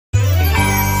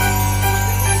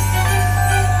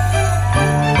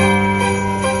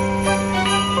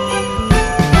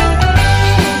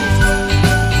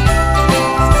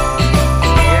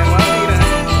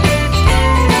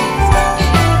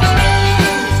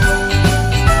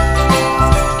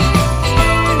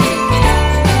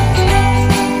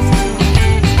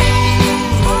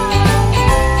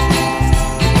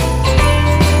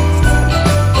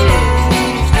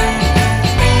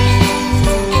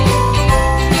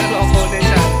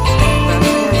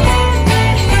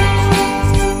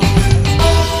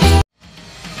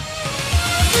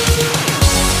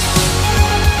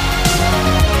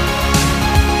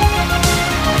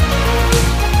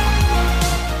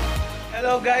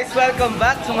guys, welcome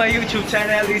back to my YouTube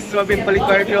channel. This is Robin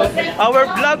Policarpio. Our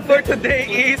vlog for today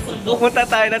is pupunta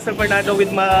tayo na San Fernando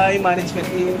with my management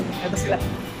team. Ito sila.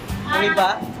 Ano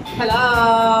ba?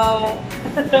 Hello!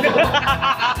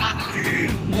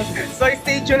 So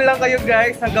stay tuned lang kayo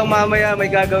guys. Hanggang mamaya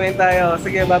may gagawin tayo.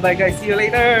 Sige, bye-bye guys. See you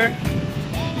later!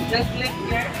 Just click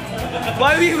here.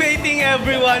 While we waiting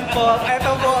everyone po,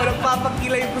 eto po,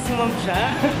 nagpapakilay po si ma'am siya.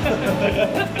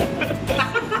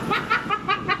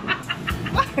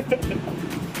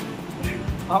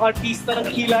 Ang artista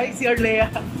ng kilay, si Arlea.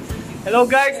 Hello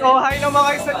guys! Oh, hi naman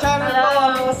kayo sa channel ko!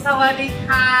 Hello! Sawadee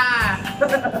ka!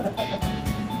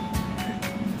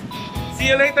 See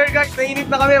you later guys!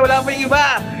 Nainip na kami, wala pa yung iba!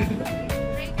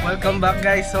 Welcome back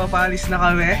guys! So, paalis na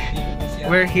kami.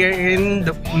 We're here in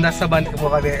nasa band po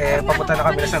kami. Papunta na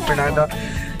kami na San Fernando.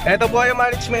 Ito po yung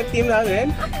management team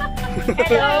namin.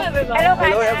 Hello everyone!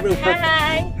 Hello everyone!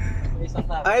 Hi!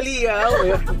 Hi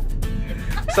Liao!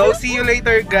 So, see you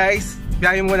later guys!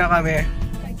 Biyahe muna kami.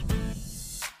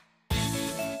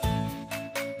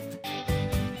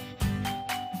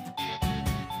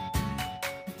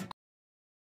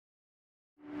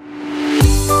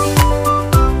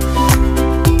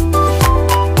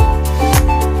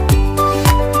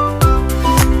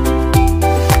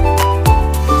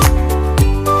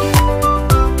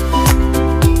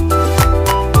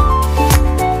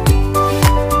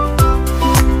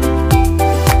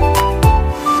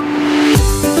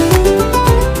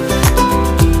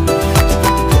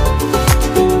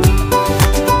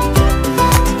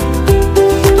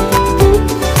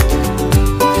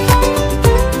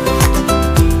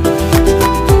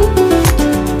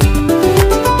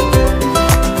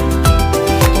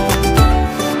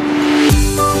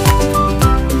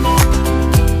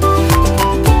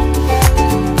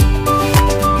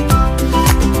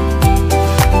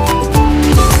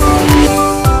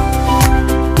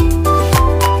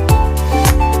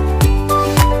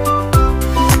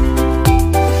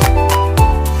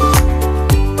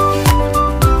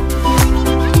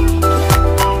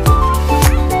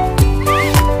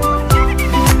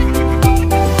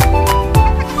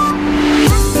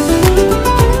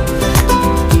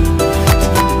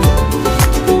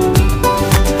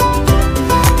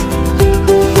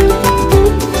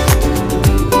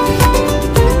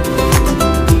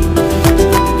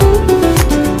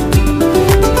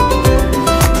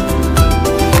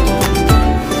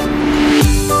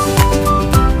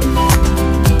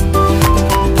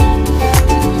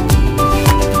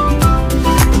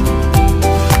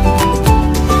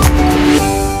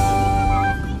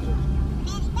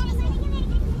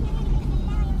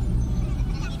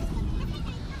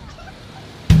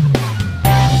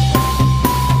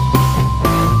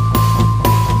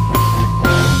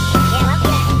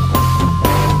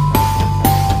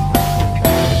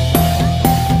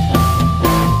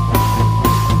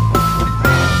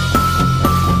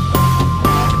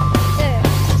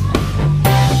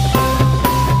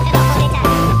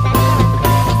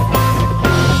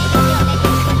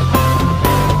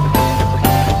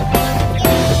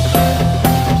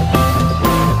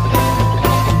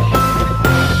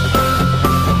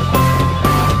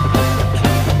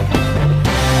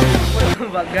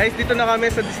 Guys, dito na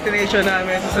kami sa destination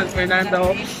namin sa San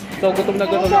Fernando. So, gutom na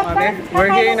kami.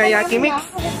 We're here in a Yaki Mix.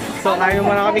 So, kain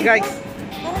muna kami guys.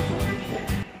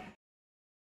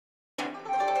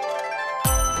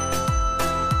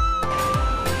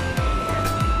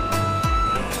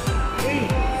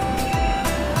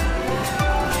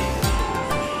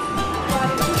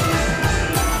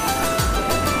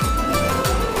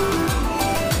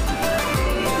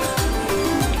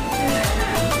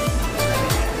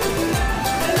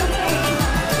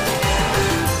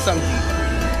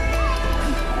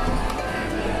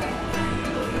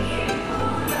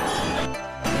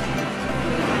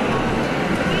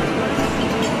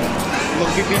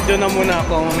 Mag-video na muna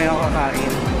ako, mamaya ako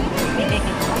kakain.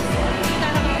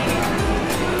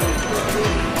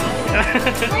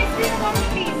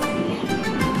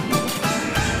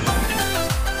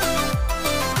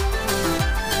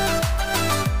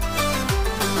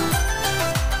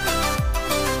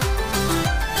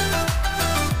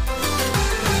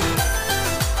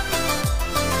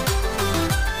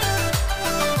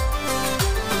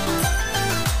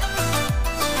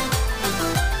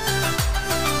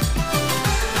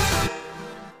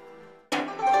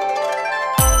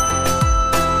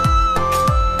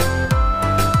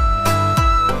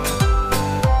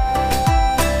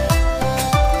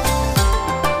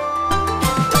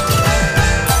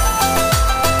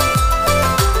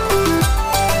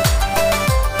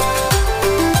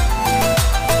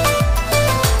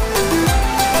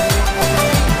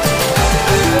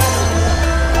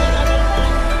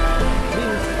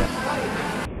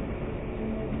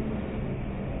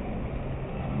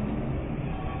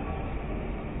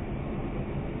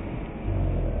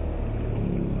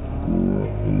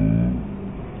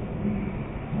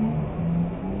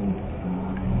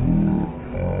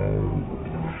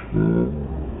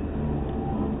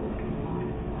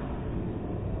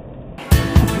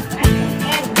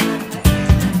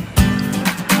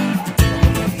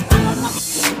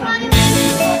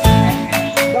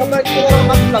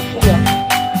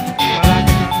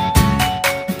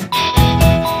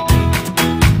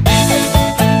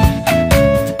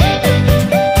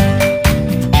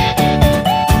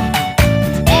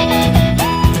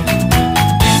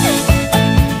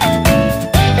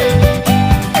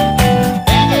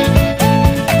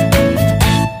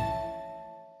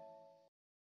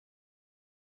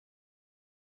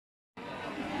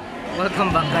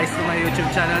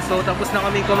 na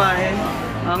kami kumain.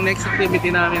 Ang next activity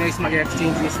namin is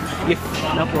mag-exchange gift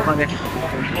na po kami.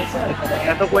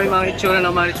 Ito po yung mga itsura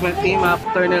ng management team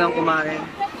after nilang kumain.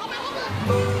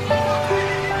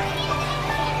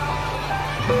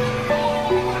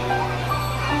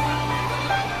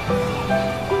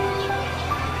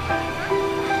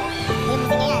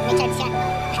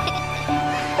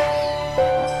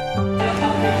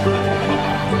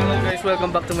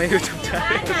 Welcome back to my YouTube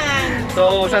channel.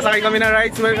 So, sasakay kami na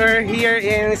rides. We're here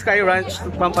in Sky Ranch,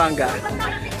 Pampanga.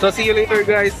 So, see you later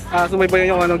guys. Subaybayan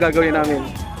nyo kung anong gagawin namin.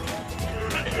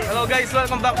 Hello guys,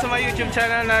 welcome back to my YouTube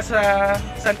channel.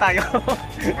 Saan tayo?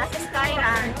 Nasa Sky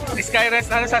Ranch. Sky Ranch,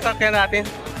 ano sasakyan natin?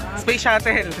 Space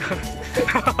Shuttle.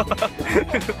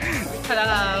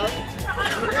 Hello.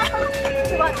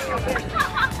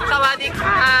 Sawadee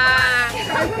ka.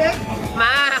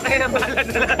 Ma, kayo na bahala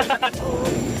na lang.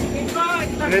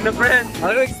 Ayun na friend.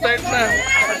 Ano, start na.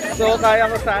 So, kaya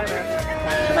ko sana.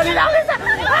 Malilawin sa...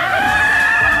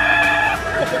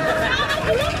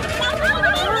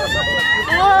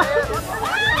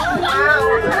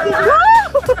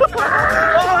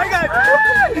 Oh my God!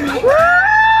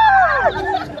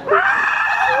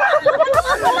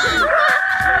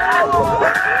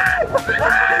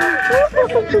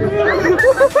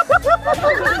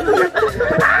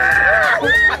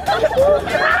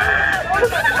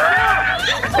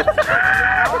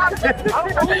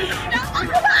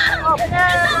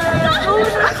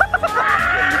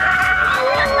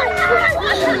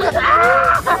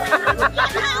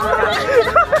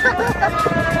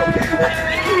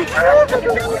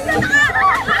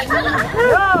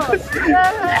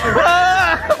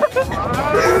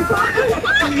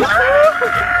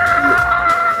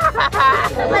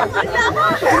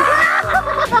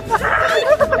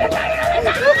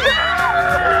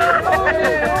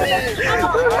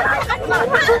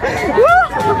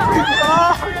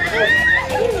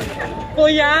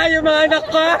 Kuya, yung mga anak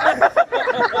ko!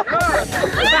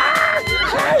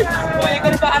 Kuya, ko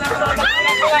na ba anak ko?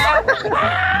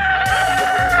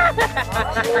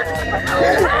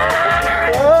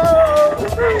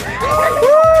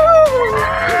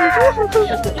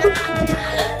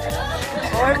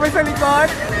 Okay po sa likod.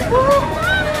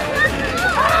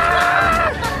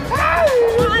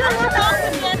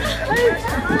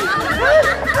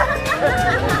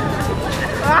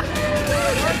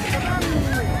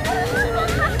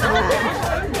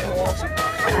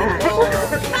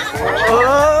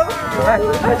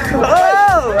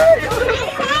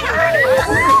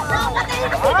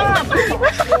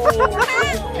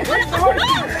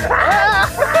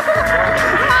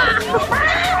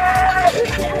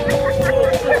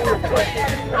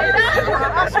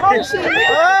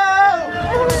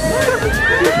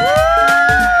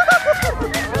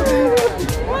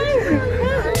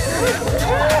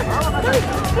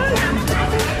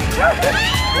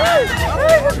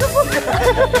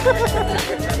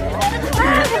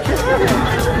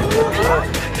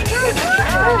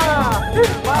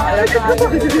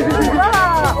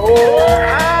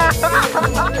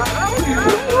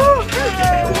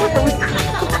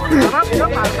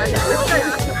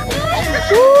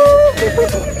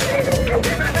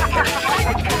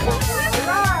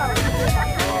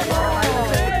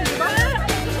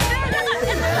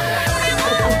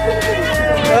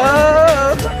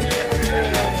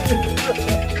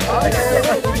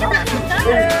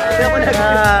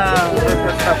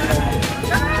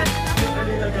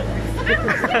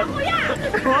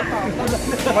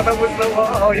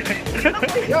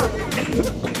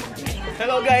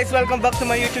 Hello guys, welcome back to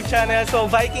my YouTube channel. So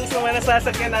Vikings naman ang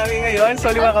sasakyan namin ngayon. So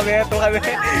 5 kami, ito kami.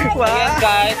 Wow. Yes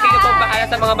guys, kayo po bahala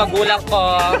sa mga magulang ko.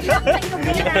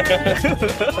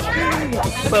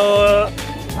 So,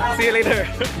 see you later.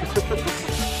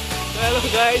 Hello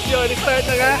guys, yun, start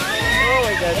na nga. Oh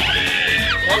my God.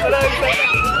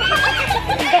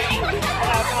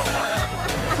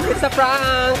 It's a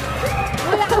prank!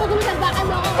 Wala ka magulagbakan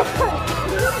mo ako.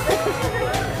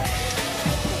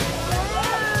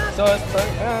 So,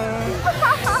 start na.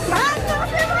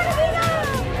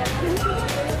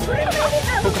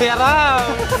 Kuya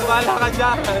Ram! Wala ka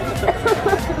dyan!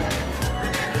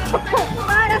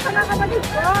 Para sa mga kapatid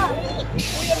ko.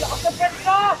 Kuya, lakas na friend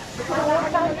ko!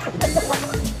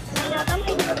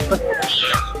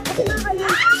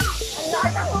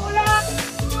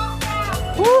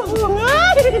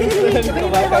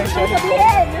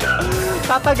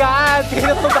 Tatagaan!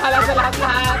 Sino po bahala sa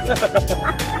lahat-lahat?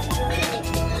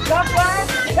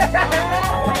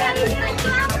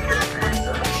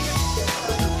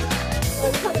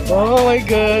 Oh my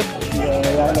God.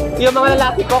 Yung mga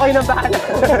lalaki ko, kayo nang bahala.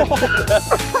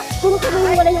 Puro ka nang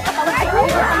wala yung katawan ko.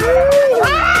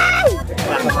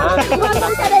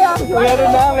 Mamang ka na yun.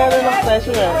 Meron na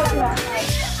session eh.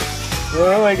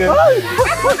 Oh my God.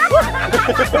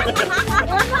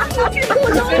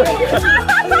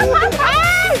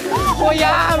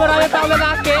 Kuya, marami pa akong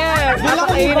lalaki.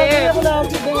 Papakainin.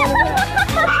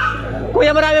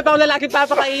 Kuya, marami pa akong lalaki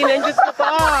papakainin. Diyos ko pa.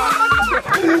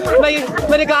 May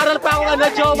nag-aaral pa akong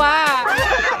jowa.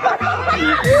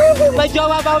 May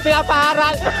jowa pa akong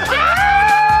pinaparal.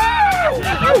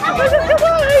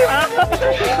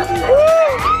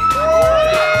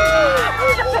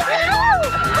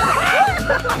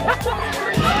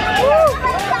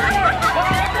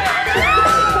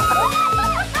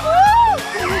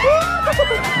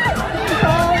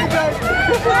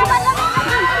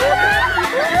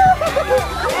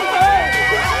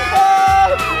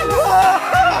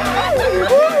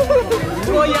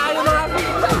 Kuya, yung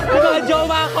mga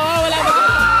jowa ko, wala ba?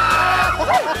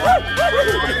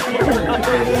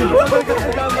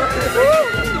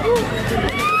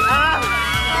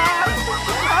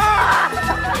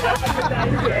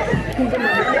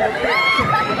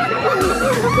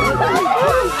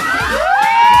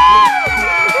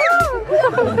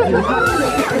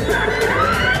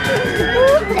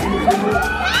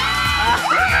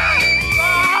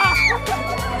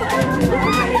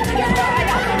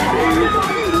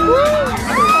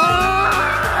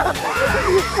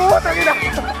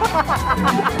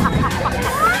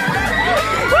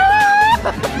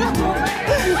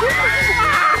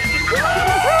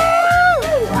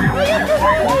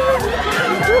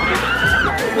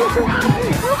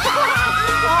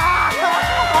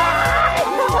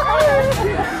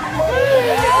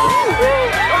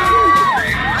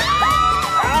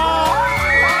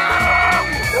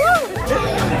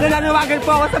 Nananawagan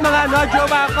po ako sa mga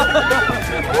jowa ko.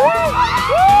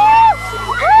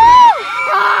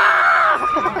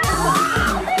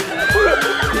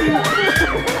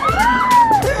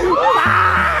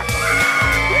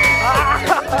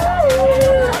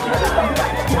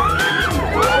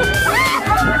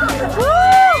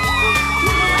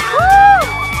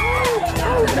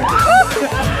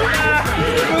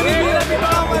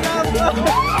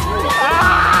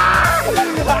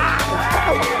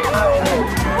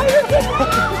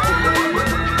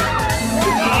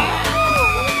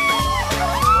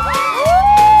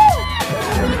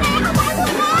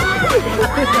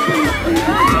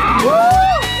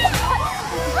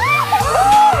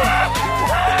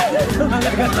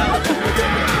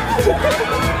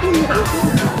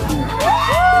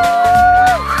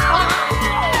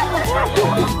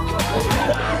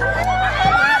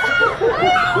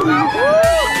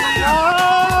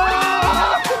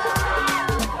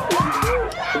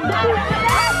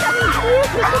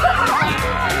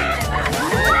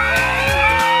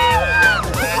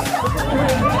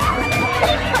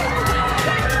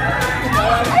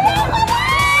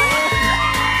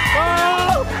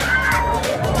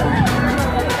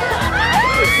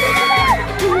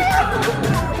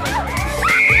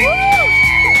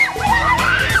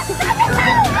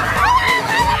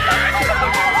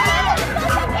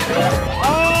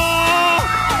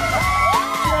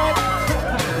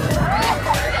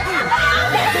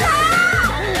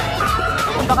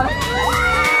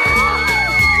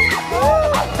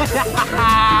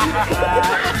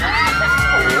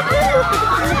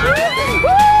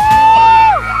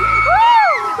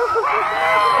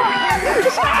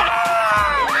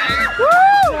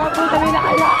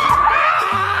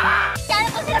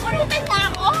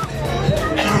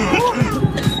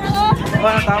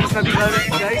 Tapos na din kami,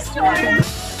 guys.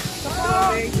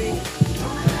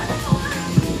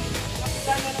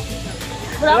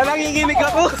 Wala lang hingimik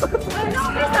ako.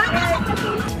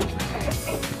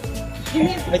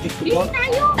 May gusto mo?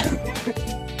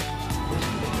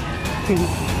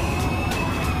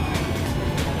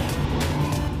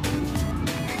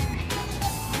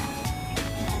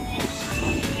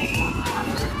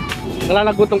 Wala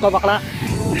nagutong ka bakla.